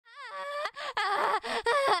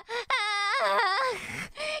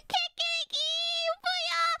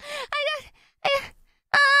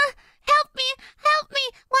Help me! Help me!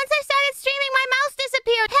 Once I started streaming, my mouse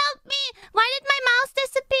disappeared. Help me! Why did my mouse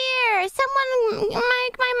disappear? Someone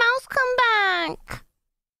make my mouse come back.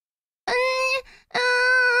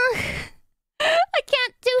 I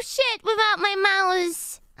can't do shit without my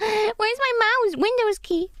mouse. Where's my mouse? Windows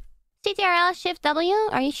key. CTRL Shift W?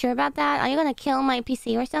 Are you sure about that? Are you gonna kill my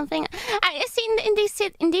PC or something? I see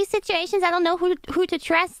in these situations, I don't know who to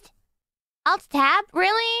trust. Alt Tab?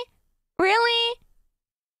 Really? Really?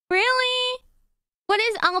 Really? What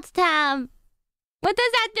is Alt Tab? What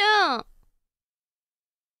does that do?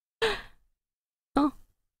 Oh,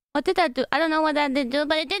 what did that do? I don't know what that did do,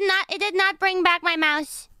 but it did not bring back my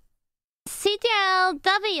mouse. CTRL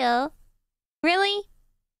W? Really?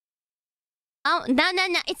 Oh, no,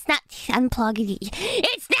 it's not... Unplug it.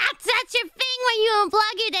 It's not such a thing when you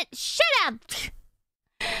unplug it. Shut up!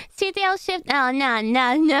 CTRL Shift... Oh, no.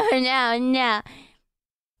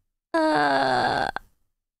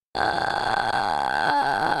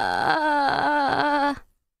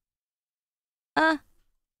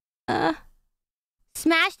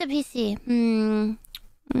 Smash the PC. It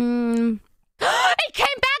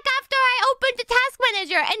came back after I opened the task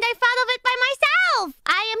manager and I thought of it by myself.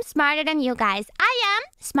 I am smarter than you guys. I am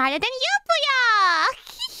smarter than you, booyah!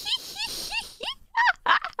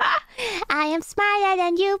 I am smarter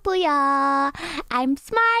than you, booyah! I'm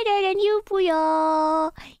smarter than you,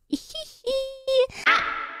 booyah!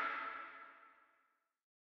 Ah!